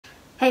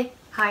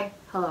Hi,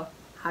 hello,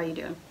 how you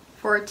doing?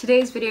 For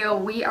today's video,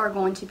 we are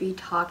going to be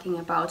talking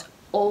about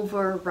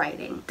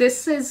overwriting.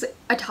 This is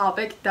a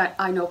topic that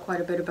I know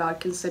quite a bit about,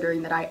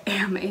 considering that I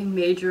am a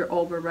major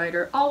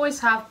overwriter.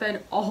 Always have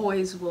been,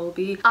 always will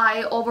be.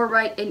 I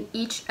overwrite in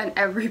each and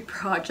every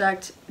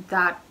project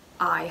that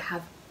I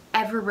have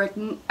ever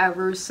written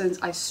ever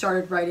since I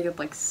started writing at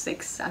like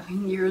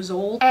 6-7 years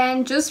old.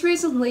 And just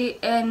recently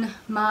in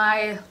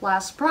my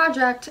last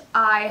project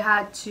I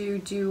had to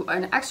do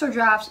an extra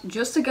draft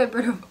just to get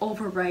rid of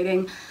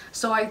overwriting,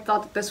 so I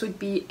thought that this would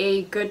be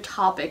a good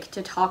topic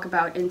to talk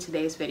about in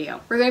today's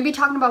video. We're going to be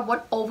talking about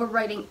what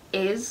overwriting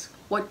is,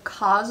 what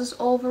causes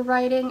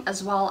overwriting,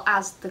 as well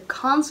as the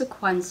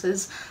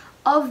consequences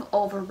of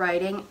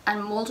overwriting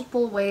and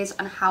multiple ways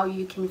on how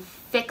you can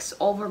fix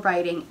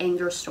overwriting in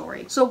your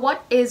story. So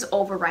what is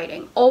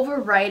overwriting?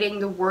 Overwriting,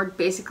 the word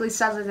basically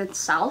says it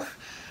itself,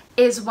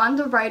 is when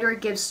the writer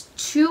gives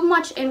too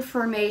much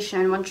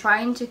information when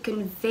trying to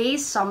convey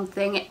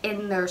something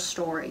in their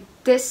story.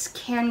 This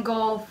can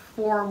go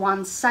for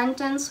one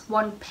sentence,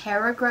 one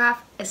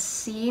paragraph, a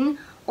scene,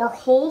 or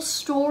whole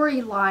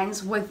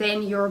storylines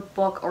within your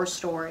book or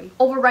story.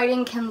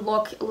 Overwriting can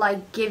look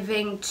like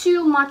giving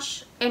too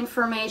much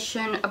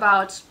information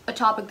about a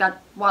topic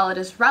that, while it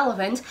is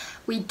relevant,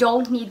 we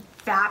don't need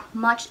that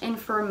much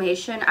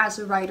information as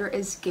a writer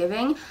is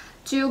giving,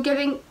 to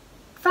giving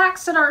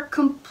facts that are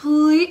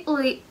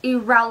completely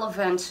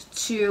irrelevant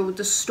to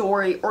the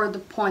story or the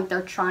point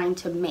they're trying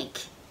to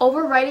make.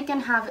 Overwriting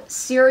can have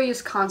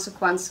serious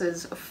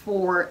consequences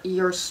for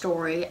your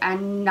story,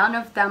 and none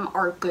of them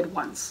are good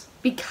ones.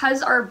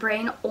 Because our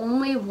brain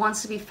only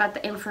wants to be fed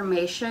the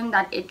information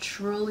that it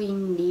truly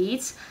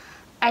needs,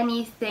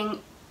 anything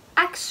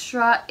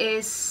extra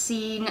is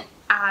seen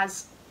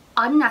as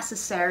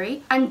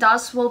unnecessary and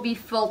thus will be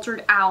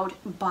filtered out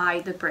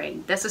by the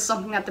brain. This is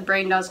something that the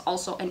brain does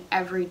also in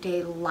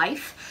everyday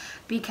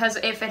life, because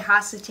if it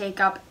has to take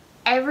up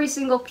every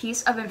single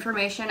piece of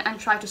information and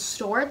try to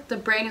store it, the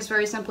brain is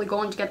very simply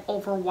going to get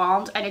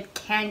overwhelmed and it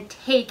can't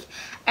take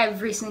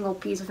every single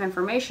piece of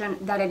information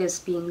that it is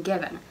being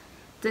given.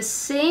 The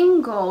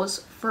same goes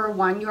for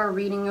when you're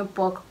reading a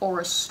book or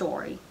a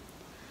story.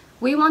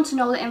 We want to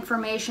know the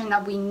information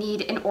that we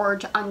need in order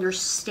to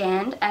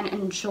understand and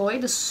enjoy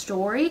the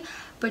story,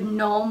 but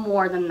no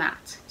more than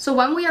that. So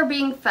when we are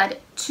being fed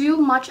too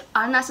much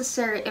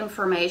unnecessary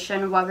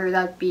information, whether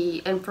that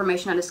be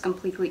information that is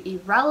completely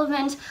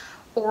irrelevant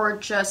or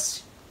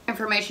just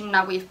information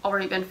that we've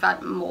already been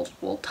fed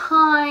multiple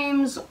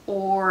times,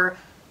 or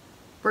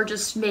we're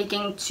just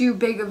making too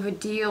big of a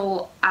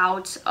deal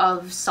out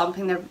of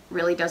something that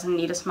really doesn't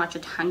need as much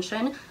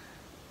attention,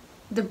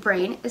 the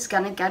brain is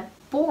gonna get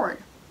bored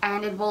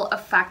and it will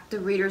affect the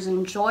reader's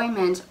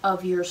enjoyment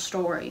of your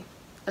story,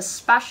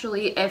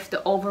 especially if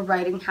the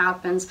overwriting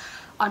happens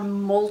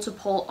on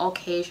multiple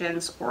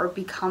occasions or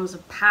becomes a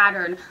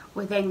pattern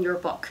within your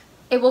book.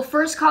 It will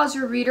first cause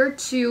your reader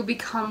to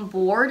become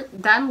bored,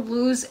 then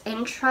lose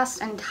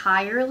interest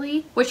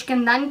entirely, which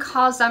can then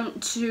cause them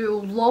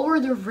to lower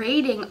the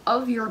rating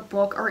of your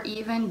book or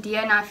even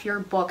DNF your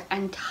book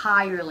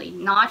entirely,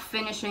 not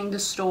finishing the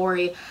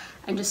story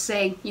and just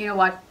saying, you know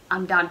what,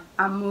 I'm done,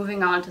 I'm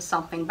moving on to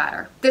something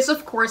better. This,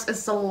 of course,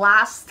 is the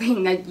last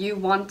thing that you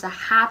want to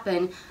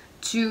happen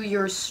to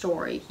your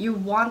story. You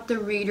want the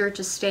reader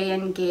to stay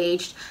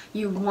engaged,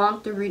 you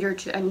want the reader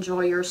to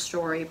enjoy your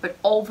story,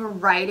 but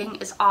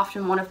overwriting is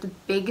often one of the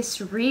biggest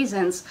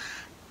reasons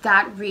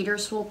that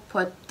readers will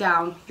put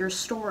down your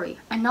story.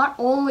 And not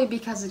only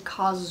because it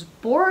causes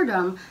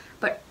boredom,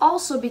 but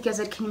also because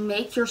it can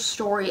make your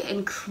story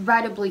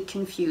incredibly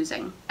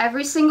confusing.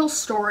 Every single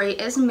story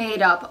is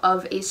made up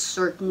of a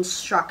certain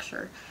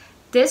structure.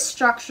 This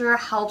structure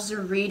helps the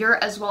reader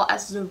as well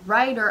as the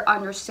writer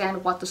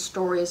understand what the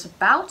story is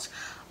about,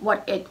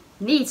 what it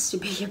needs to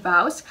be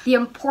about, the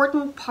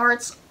important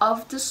parts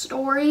of the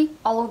story,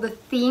 all of the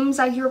themes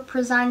that you're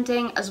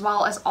presenting, as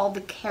well as all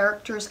the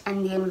characters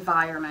and the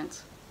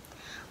environment.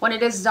 When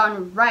it is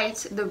done right,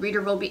 the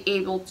reader will be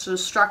able to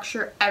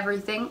structure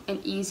everything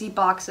in easy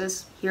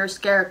boxes. Here's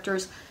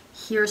characters,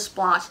 here's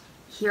plot,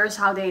 here's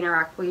how they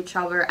interact with each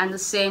other, and the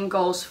same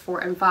goes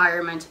for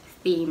environment,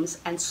 themes,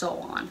 and so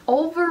on.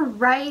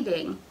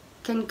 Overwriting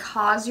can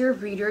cause your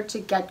reader to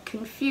get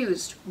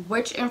confused.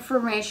 Which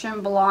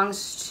information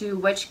belongs to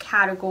which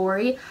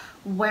category?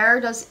 Where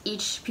does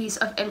each piece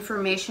of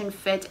information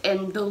fit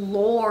in the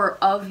lore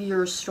of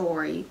your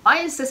story? Why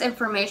is this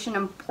information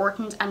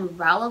important and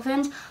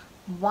relevant?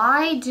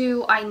 Why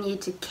do I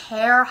need to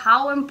care?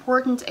 How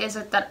important is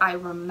it that I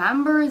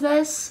remember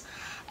this?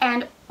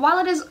 And while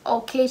it is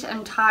okay to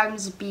at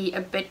times be a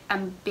bit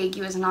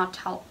ambiguous and not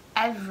tell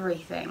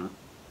everything,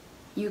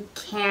 you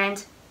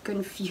can't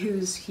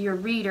confuse your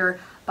reader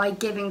by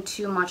giving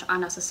too much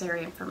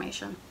unnecessary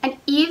information. And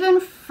even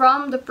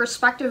from the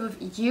perspective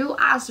of you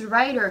as a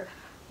writer,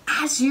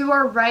 as you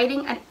are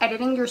writing and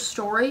editing your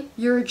story,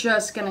 you're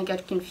just gonna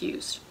get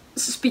confused.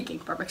 Speaking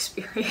from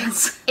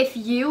experience. If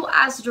you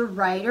as the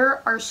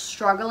writer are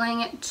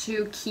struggling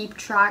to keep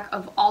track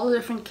of all the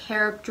different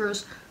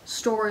characters,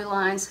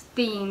 storylines,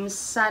 themes,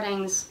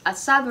 settings,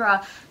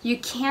 etc., you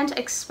can't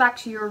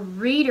expect your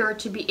reader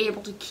to be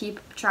able to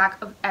keep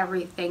track of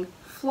everything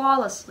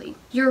flawlessly.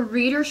 Your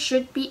reader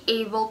should be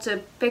able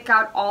to pick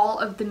out all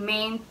of the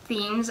main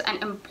themes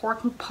and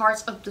important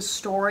parts of the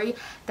story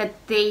that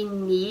they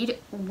need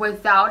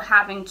without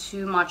having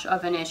too much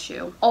of an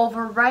issue.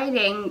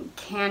 Overwriting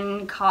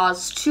can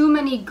cause too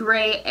many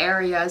gray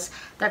areas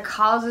that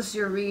causes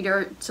your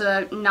reader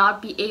to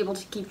not be able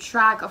to keep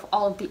track of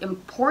all of the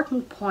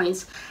important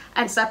points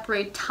and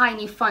separate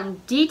tiny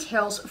fun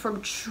details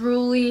from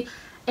truly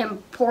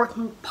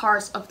important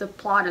parts of the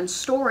plot and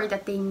story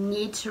that they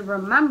need to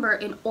remember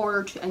in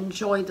order to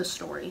enjoy the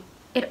story.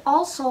 It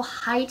also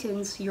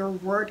heightens your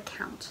word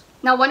count.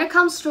 Now, when it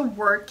comes to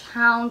word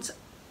count,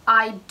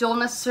 I don't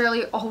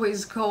necessarily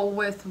always go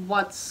with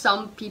what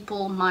some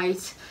people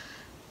might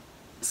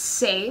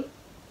say,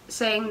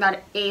 saying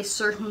that a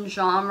certain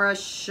genre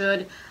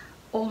should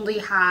only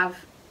have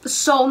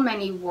so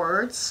many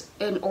words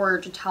in order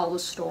to tell the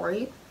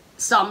story.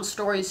 Some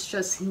stories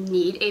just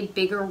need a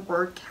bigger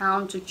word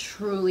count to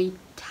truly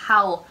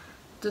tell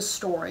the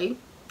story.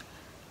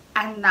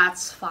 And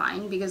that's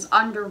fine, because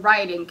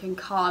underwriting can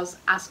cause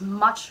as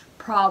much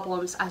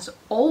problems as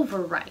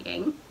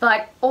overwriting.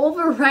 But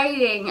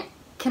overwriting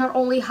can not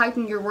only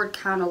heighten your word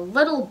count a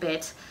little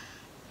bit,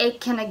 it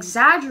can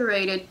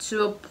exaggerate it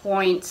to a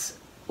point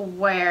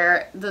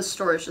where the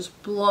story is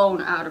just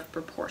blown out of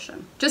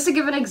proportion. Just to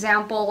give an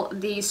example,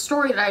 the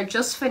story that I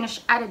just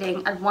finished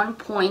editing, at one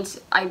point,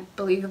 I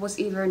believe it was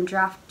either in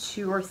draft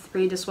 2 or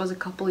 3, this was a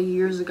couple of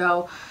years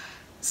ago,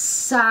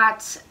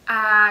 sat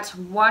at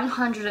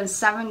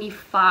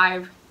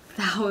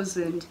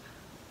 175,000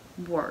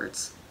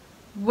 words,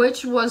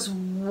 which was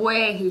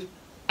way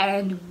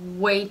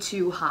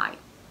too high.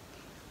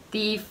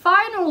 The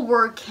final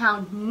word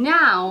count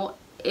now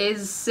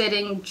is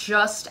sitting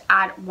just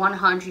at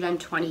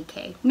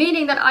 120k,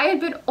 meaning that I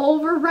had been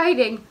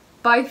overwriting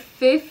by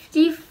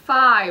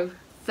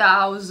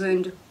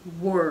 55,000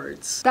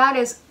 words. That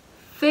is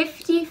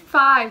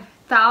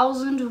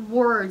 55,000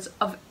 words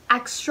of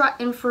extra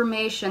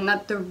information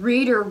that the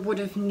reader would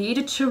have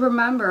needed to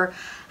remember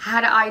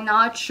had I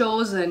not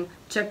chosen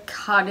to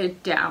cut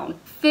it down.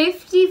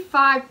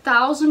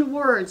 55,000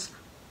 words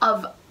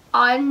of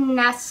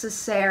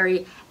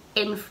unnecessary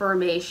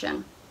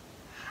information.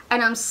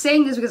 And I'm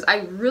saying this because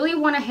I really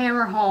want to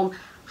hammer home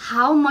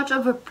how much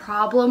of a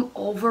problem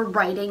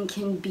overwriting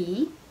can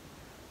be,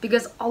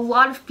 because a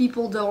lot of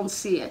people don't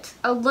see it.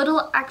 A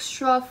little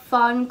extra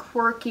fun,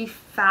 quirky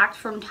fact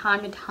from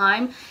time to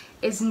time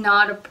is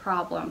not a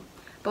problem.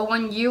 But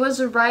when you as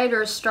a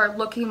writer start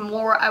looking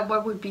more at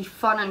what would be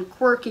fun and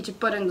quirky to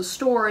put in the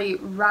story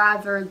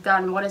rather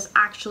than what is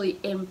actually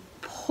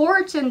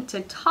important to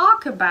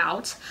talk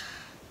about,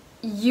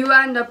 you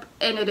end up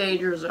in a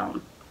danger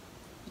zone.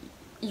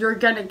 You're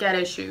gonna get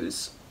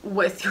issues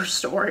with your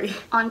story.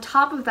 On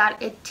top of that,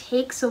 it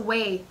takes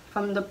away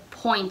from the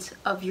point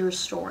of your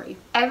story.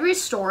 Every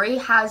story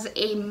has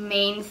a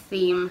main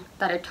theme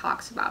that it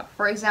talks about.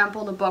 For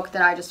example, the book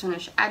that I just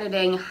finished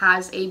editing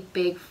has a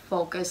big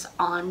focus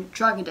on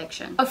drug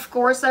addiction. Of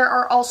course, there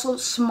are also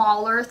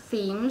smaller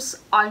themes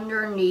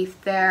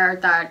underneath there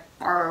that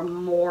are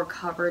more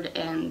covered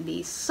in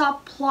the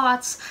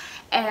subplots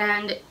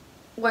and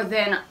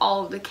within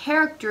all of the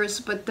characters,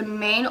 but the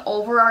main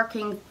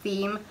overarching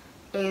theme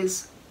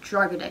is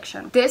drug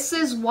addiction. This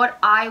is what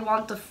I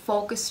want the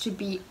focus to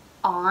be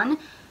on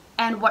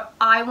and what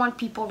I want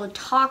people to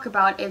talk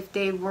about if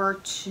they were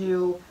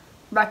to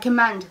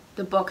recommend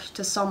the book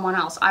to someone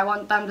else. I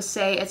want them to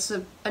say it's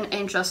an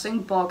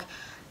interesting book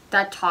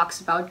that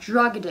talks about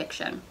drug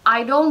addiction.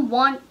 I don't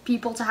want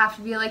people to have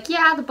to be like,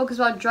 yeah, the book is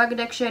about drug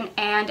addiction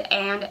and,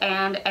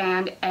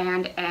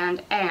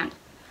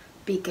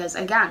 because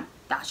again,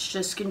 that's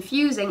just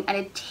confusing and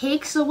it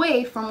takes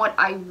away from what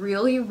I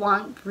really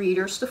want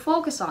readers to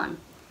focus on.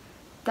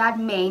 That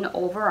main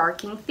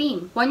overarching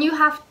theme. When you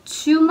have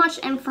too much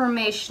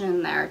information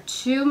in there,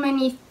 too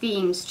many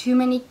themes, too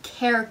many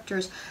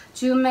characters,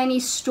 too many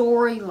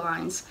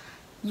storylines,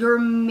 your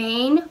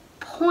main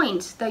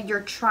point that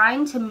you're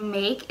trying to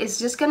make is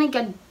just gonna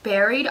get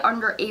buried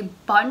under a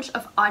bunch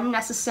of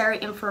unnecessary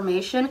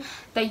information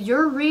that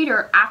your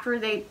reader, after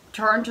they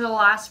turn to the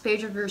last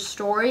page of your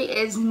story,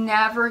 is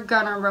never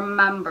gonna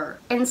remember.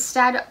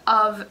 Instead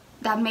of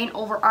that main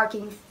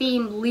overarching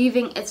theme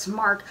leaving its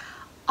mark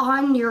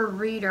on your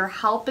reader,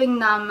 helping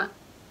them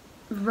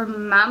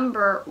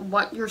remember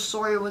what your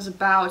story was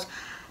about,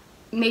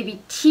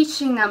 maybe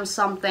teaching them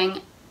something,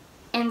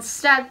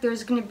 instead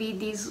there's going to be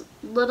these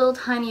little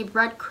tiny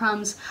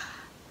breadcrumbs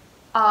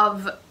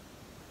of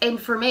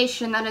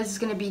information that is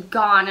going to be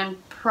gone in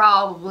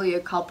probably a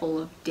couple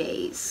of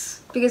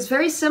days. Because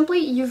very simply,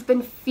 you've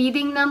been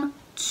feeding them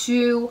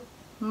too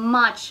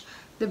much.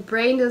 The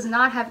brain does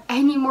not have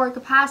any more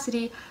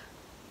capacity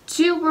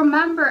to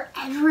remember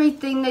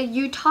everything that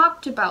you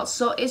talked about.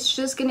 So it's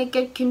just gonna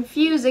get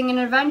confusing and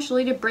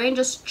eventually the brain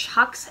just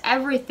chucks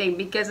everything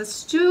because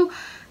it's too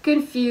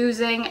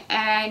confusing,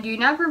 and you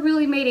never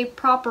really made a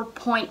proper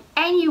point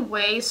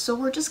anyway, so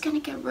we're just gonna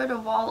get rid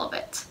of all of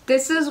it.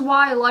 This is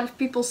why a lot of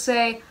people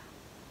say,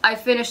 I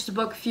finished the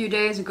book a few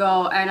days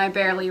ago and I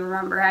barely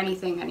remember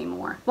anything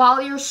anymore.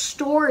 While your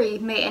story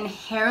may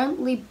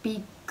inherently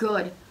be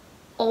good,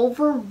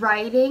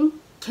 overwriting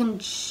can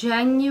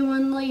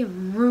genuinely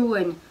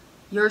ruin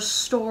your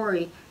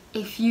story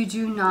if you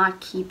do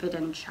not keep it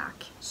in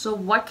check. So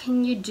what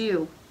can you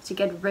do to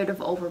get rid of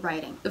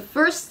overwriting? The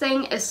first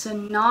thing is to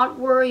not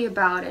worry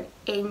about it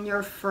in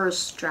your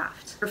first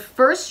draft. Your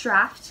first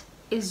draft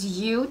is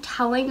you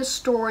telling a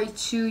story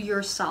to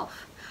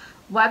yourself.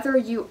 Whether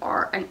you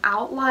are an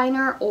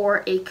outliner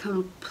or a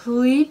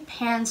complete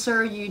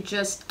pantser, you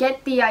just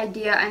get the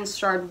idea and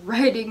start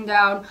writing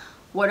down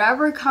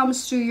whatever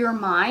comes to your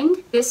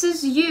mind. This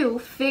is you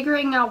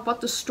figuring out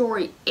what the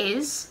story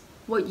is,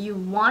 what you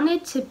want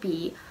it to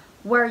be,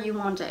 where you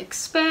want to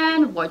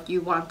expand, what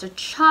you want to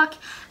chuck.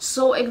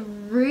 So it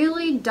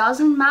really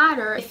doesn't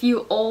matter if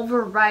you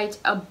overwrite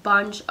a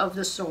bunch of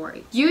the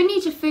story. You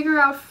need to figure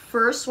out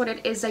first what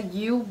it is that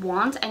you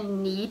want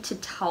and need to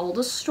tell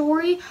the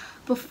story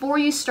before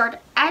you start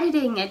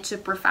editing it to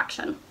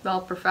perfection.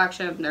 Well,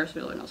 perfection, there's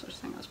really no such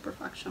thing as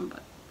perfection,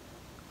 but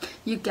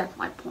you get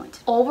my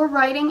point.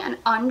 Overwriting and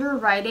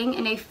underwriting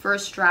in a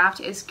first draft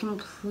is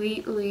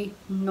completely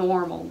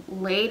normal.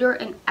 Later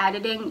in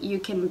editing, you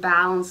can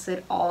balance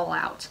it all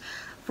out.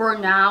 For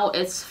now,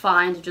 it's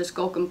fine to just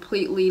go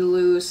completely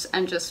loose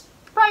and just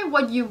write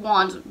what you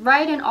want.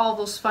 Write in all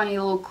those funny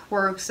little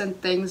quirks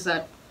and things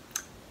that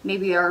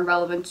maybe are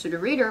irrelevant to the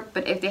reader,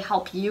 but if they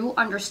help you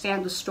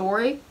understand the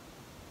story,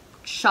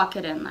 chuck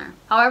it in there.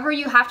 However,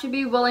 you have to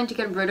be willing to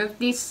get rid of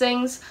these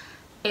things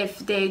if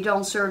they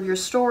don't serve your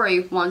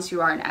story once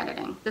you are in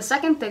editing. The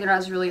second thing that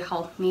has really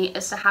helped me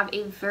is to have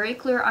a very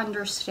clear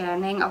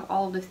understanding of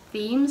all the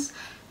themes,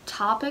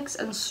 topics,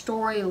 and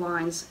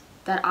storylines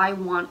that I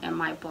want in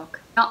my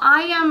book. Now,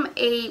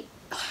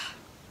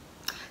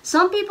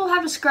 some people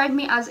have described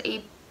me as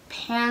a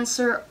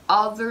pantser,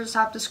 others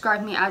have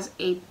described me as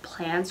a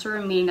planter,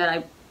 meaning that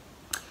I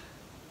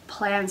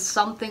plan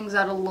some things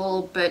out a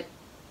little bit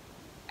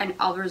and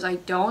others I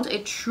don't.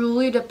 It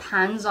truly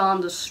depends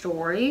on the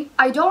story.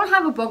 I don't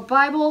have a book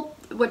Bible,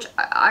 which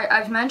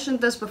I've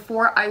mentioned this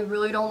before. I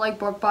really don't like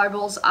book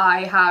Bibles.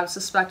 I have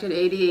suspected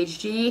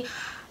ADHD.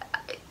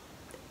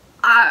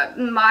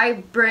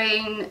 My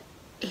brain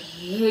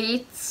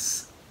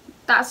hates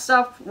that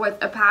stuff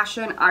with a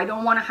passion. I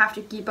don't want to have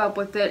to keep up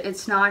with it.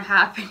 It's not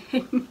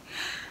happening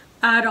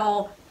at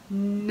all.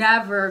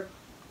 Never.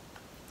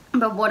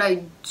 But what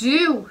I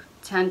do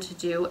tend to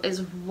do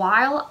is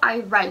while I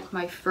write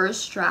my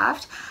first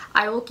draft,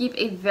 I will keep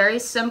a very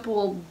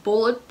simple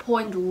bullet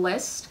point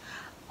list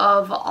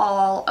of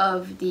all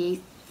of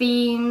the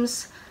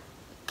themes,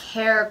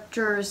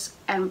 characters,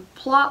 and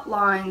plot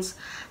lines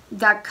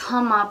that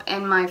come up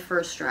in my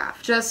first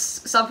draft.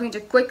 Just something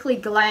to quickly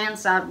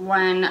glance at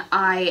when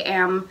I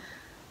am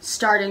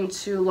starting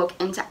to look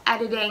into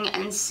editing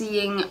and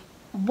seeing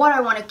what I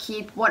want to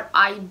keep, what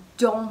I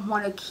don't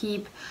want to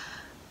keep,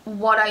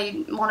 what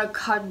I want to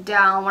cut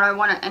down, what I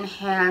want to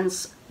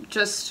enhance.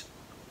 Just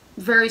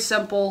very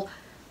simple,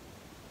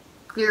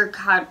 clear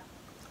cut.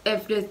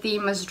 If the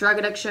theme is drug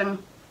addiction,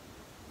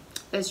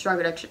 it's drug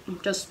addiction.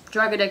 Just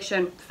drug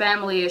addiction,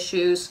 family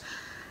issues,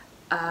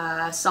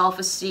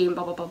 self-esteem,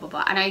 blah blah blah blah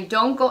blah. And I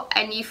don't go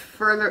any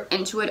further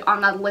into it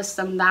on that list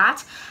than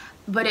that,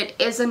 but it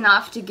is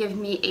enough to give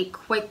me a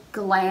quick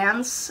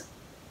glance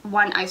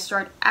when I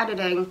start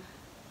editing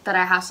that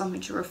I have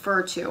something to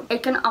refer to.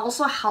 It can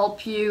also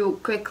help you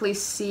quickly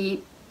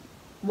see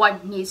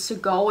what needs to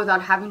go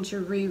without having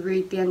to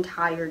reread the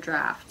entire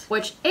draft,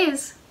 which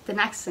is the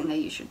next thing that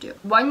you should do.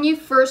 When you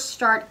first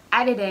start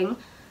editing,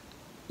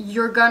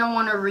 you're gonna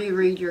want to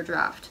reread your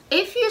draft.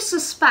 If you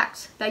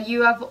suspect that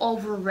you have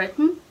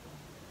overwritten,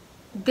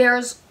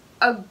 there's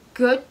a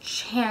good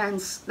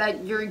chance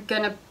that you're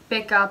gonna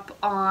pick up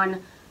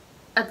on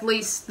at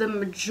least the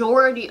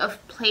majority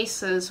of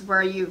places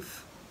where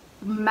you've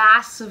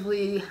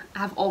massively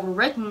have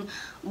overwritten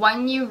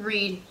when you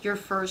read your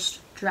first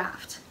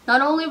draft.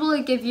 Not only will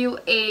it give you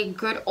a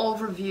good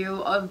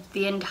overview of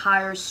the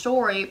entire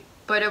story,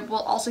 but it will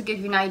also give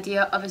you an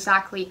idea of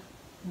exactly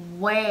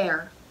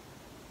where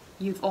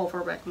you've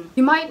overwritten.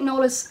 You might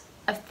notice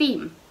a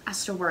theme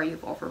as to where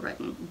you've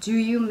overwritten. Do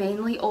you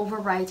mainly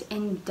overwrite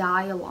in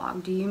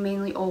dialogue? Do you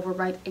mainly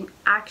overwrite in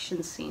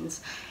action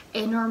scenes,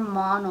 inner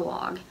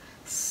monologue,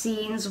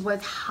 scenes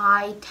with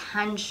high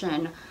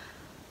tension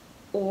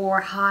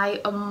or high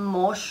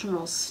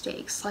emotional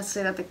stakes? Let's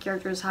say that the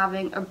character is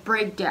having a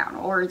breakdown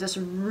or this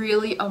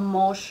really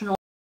emotional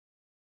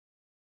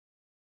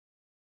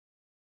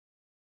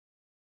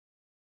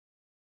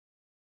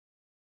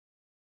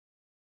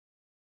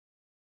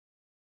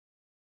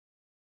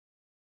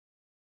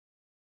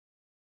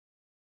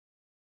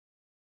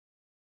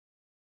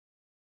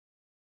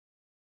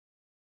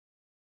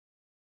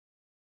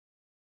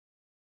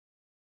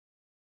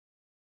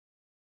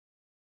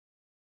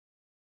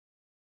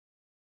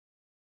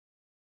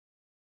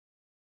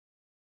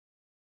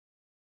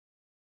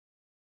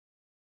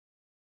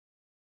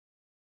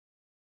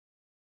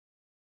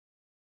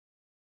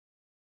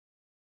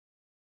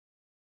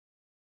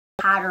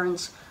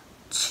patterns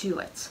to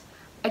it.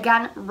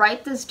 Again,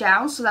 write this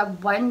down so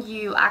that when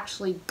you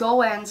actually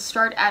go in,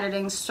 start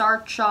editing,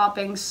 start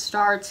chopping,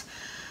 start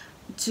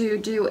to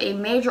do a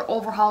major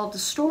overhaul of the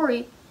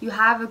story, you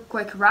have a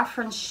quick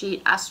reference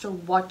sheet as to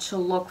what to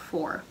look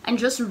for. And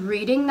just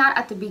reading that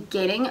at the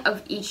beginning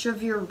of each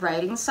of your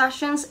writing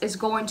sessions is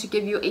going to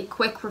give you a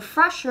quick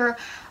refresher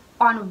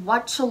on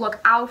what to look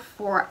out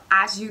for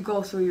as you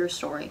go through your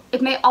story.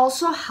 It may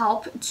also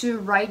help to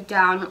write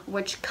down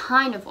which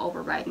kind of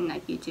overwriting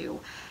that you do.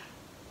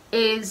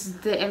 Is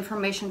the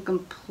information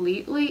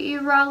completely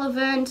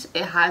irrelevant?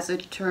 Has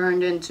it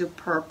turned into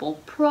purple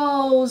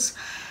prose?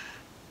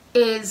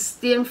 Is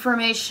the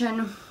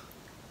information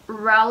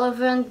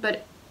relevant,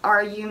 but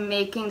are you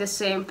making the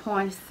same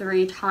point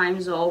 3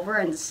 times over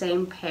in the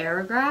same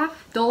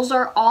paragraph? Those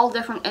are all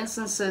different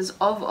instances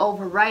of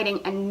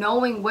overwriting, and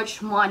knowing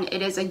which one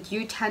it is that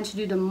you tend to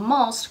do the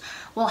most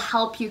will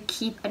help you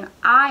keep an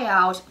eye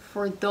out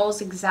for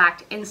those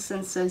exact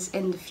instances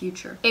in the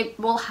future. It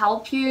will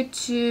help you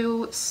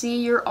to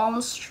see your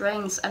own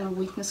strengths and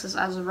weaknesses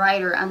as a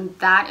writer, and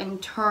that in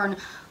turn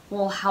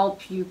will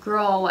help you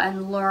grow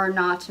and learn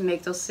not to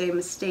make those same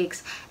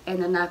mistakes in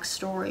the next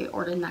story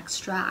or the next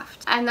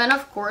draft. And then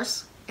of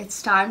course,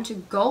 it's time to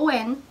go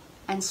in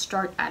and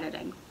start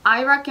editing.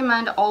 I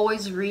recommend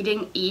always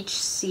reading each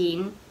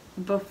scene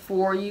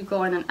before you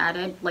go in and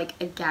edit. Like,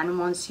 again,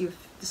 once you've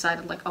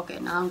decided like, okay,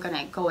 now I'm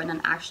gonna go in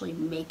and actually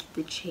make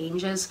the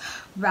changes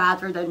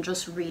rather than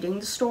just reading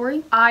the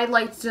story. I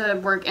like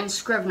to work in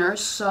Scrivener,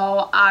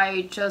 so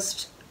I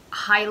just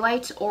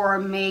highlight or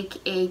make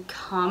a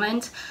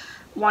comment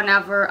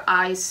whenever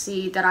I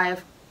see that I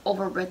have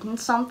overwritten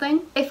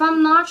something. If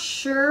I'm not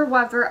sure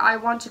whether I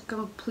want to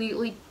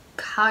completely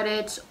cut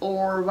it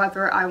or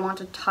whether I want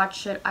to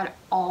touch it at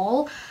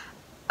all,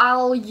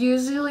 I'll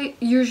usually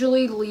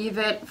leave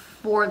it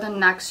for the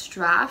next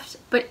draft.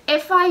 But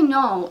if I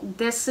know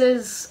this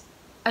is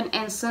an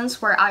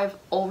instance where I've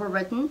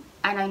overwritten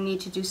and I need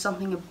to do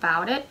something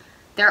about it,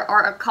 there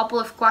are a couple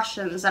of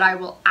questions that I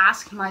will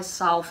ask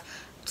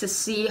myself to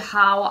see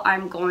how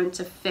I'm going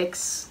to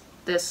fix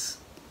this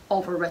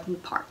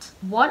overwritten part.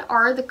 What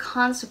are the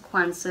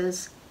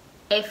consequences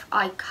if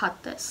I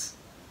cut this?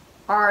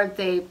 Are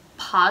they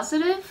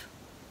positive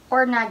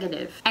or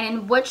negative? And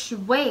in which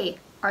way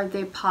are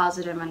they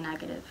positive and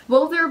negative?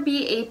 Will there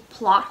be a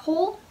plot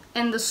hole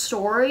in the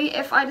story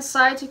if I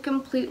decide to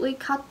completely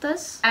cut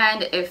this?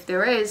 And if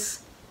there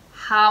is,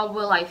 how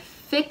will I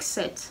fix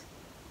it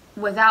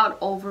without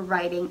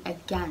overwriting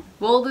again?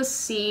 Will the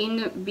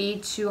scene be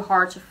too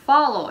hard to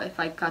follow if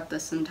I cut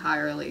this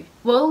entirely?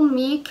 Will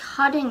me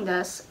cutting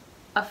this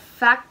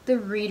affect the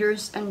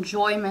reader's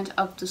enjoyment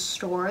of the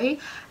story?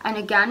 And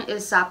again,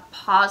 is that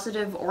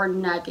positive or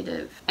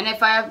negative? And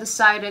if I have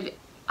decided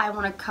I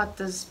want to cut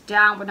this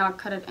down but not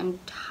cut it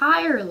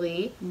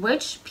entirely,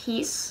 which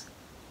piece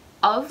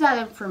of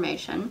that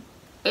information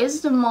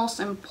is the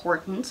most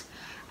important,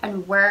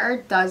 and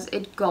where does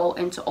it go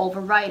into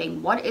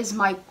overwriting? What is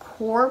my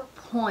core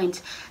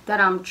point that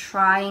I'm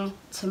trying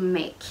to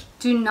make?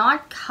 Do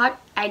not cut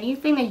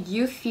anything that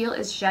you feel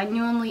is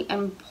genuinely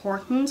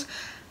important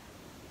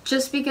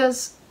just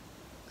because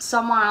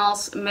someone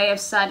else may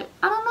have said,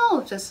 I don't know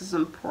if this is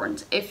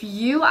important. If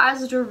you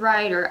as the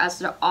writer, as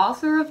the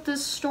author of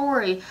this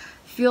story,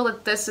 feel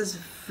that this is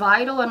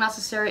vital and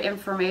necessary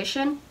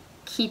information,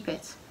 keep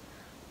it.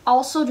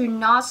 Also, do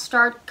not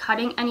start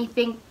cutting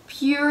anything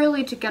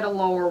purely to get a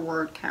lower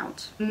word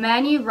count.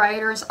 Many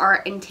writers are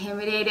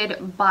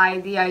intimidated by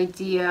the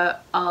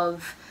idea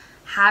of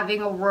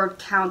having a word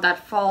count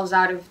that falls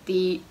out of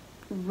the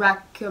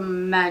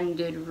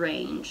recommended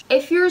range.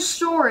 If your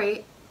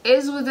story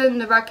is within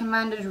the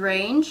recommended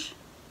range,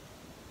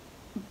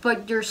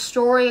 but your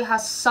story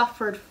has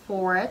suffered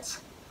for it,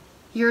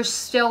 you're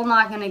still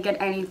not going to get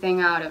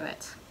anything out of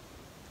it.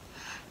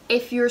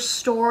 If your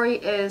story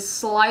is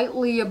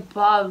slightly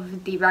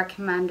above the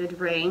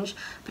recommended range,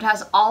 but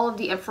has all of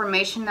the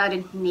information that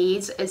it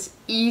needs, is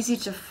easy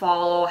to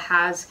follow,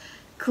 has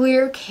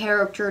clear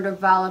character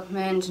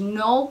development,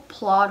 no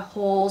plot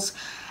holes,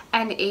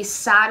 and a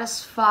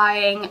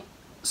satisfying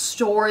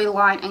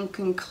storyline and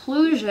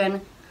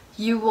conclusion,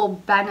 you will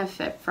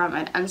benefit from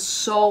it, and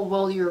so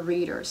will your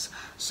readers.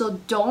 So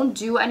don't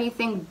do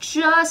anything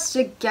just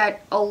to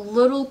get a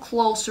little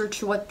closer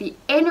to what the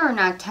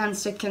internet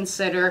tends to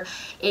consider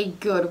a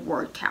good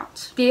word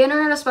count. The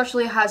internet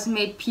especially has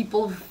made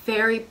people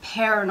very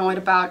paranoid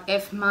about,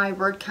 if my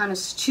word count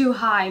is too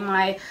high,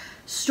 my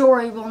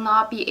story will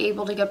not be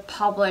able to get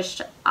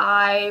published,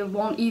 I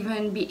won't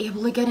even be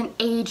able to get an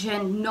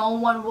agent, no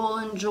one will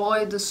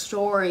enjoy the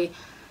story.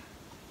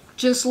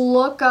 Just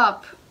look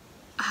up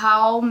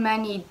how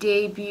many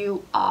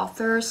debut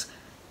authors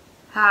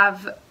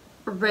have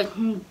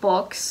written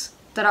books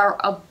that are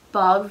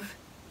above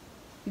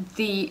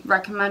the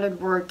recommended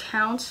word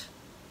count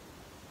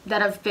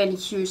that have been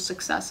huge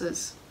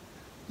successes.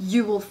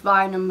 You will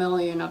find a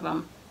million of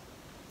them.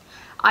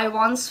 I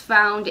once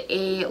found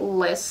a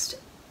list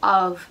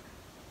of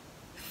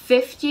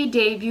 50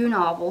 debut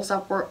novels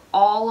that were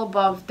all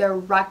above their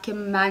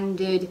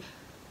recommended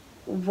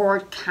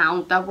word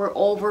count that were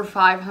over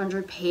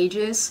 500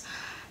 pages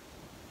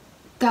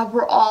that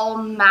were all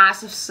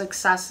massive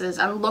successes.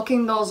 And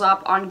looking those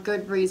up on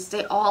Goodreads,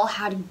 they all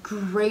had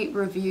great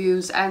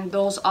reviews, and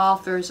those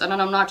authors, and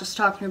I'm not just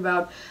talking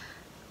about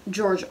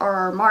George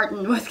R.R.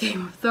 Martin with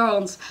Game of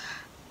Thrones,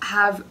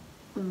 have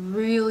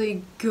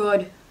really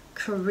good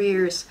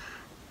careers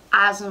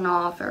as an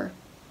author.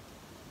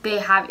 They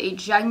have a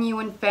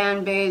genuine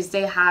fan base,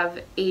 they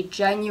have a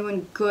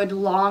genuine, good,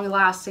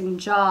 long-lasting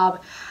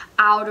job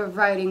out of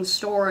writing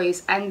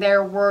stories, and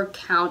their word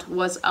count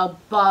was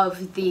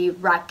above the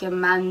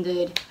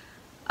recommended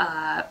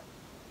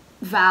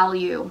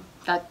value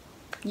that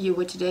you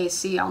would today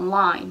see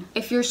online.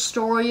 If your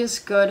story is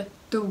good,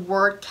 the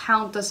word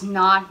count does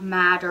not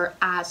matter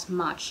as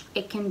much.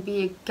 It can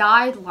be a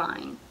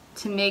guideline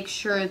to make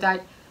sure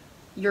that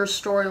your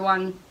story,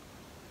 when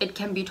it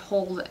can be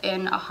told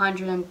in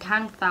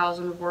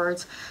 110,000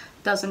 words,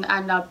 doesn't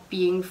end up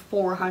being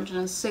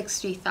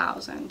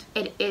 460,000.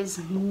 It is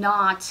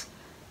not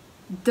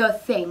the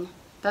thing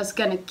that's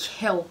gonna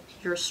kill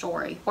your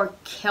story or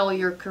kill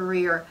your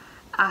career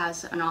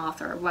as an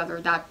author,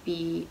 whether that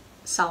be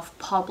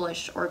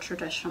self-published or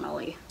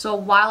traditionally. So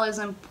while it's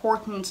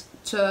important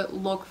to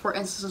look for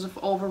instances of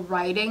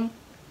overwriting,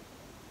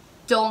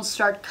 don't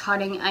start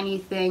cutting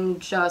anything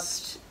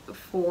just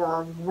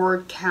for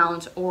word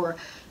count or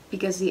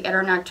because the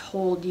internet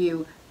told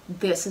you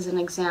this is an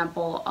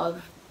example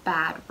of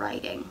bad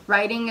writing.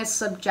 Writing is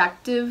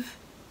subjective.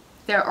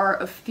 There are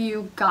a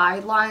few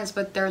guidelines,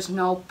 but there's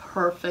no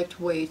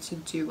perfect way to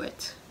do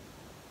it.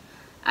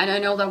 And I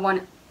know that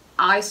when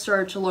I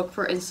started to look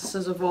for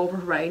instances of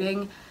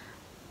overwriting,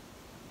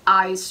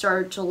 I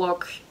started to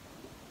look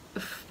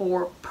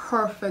for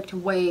perfect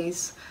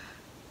ways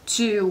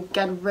to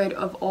get rid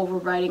of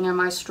overwriting, and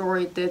my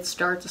story did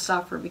start to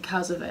suffer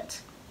because of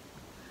it.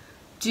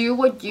 Do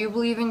what you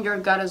believe in your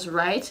gut is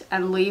right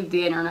and leave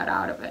the internet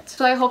out of it.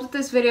 So I hope that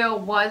this video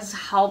was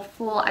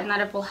helpful and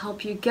that it will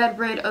help you get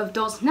rid of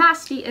those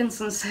nasty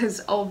instances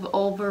of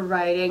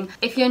overwriting.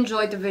 If you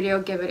enjoyed the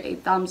video, give it a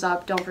thumbs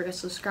up. Don't forget to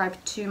subscribe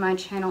to my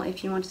channel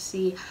if you want to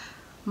see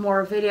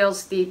more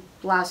videos. The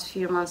last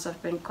few months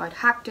have been quite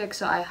hectic,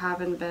 so I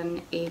haven't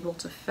been able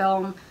to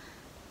film.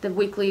 The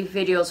weekly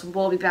videos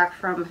will be back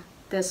from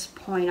this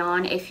point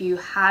on. If you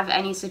have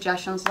any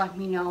suggestions, let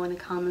me know in the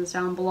comments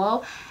down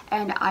below,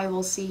 and I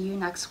will see you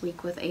next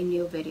week with a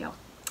new video.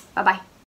 Bye bye.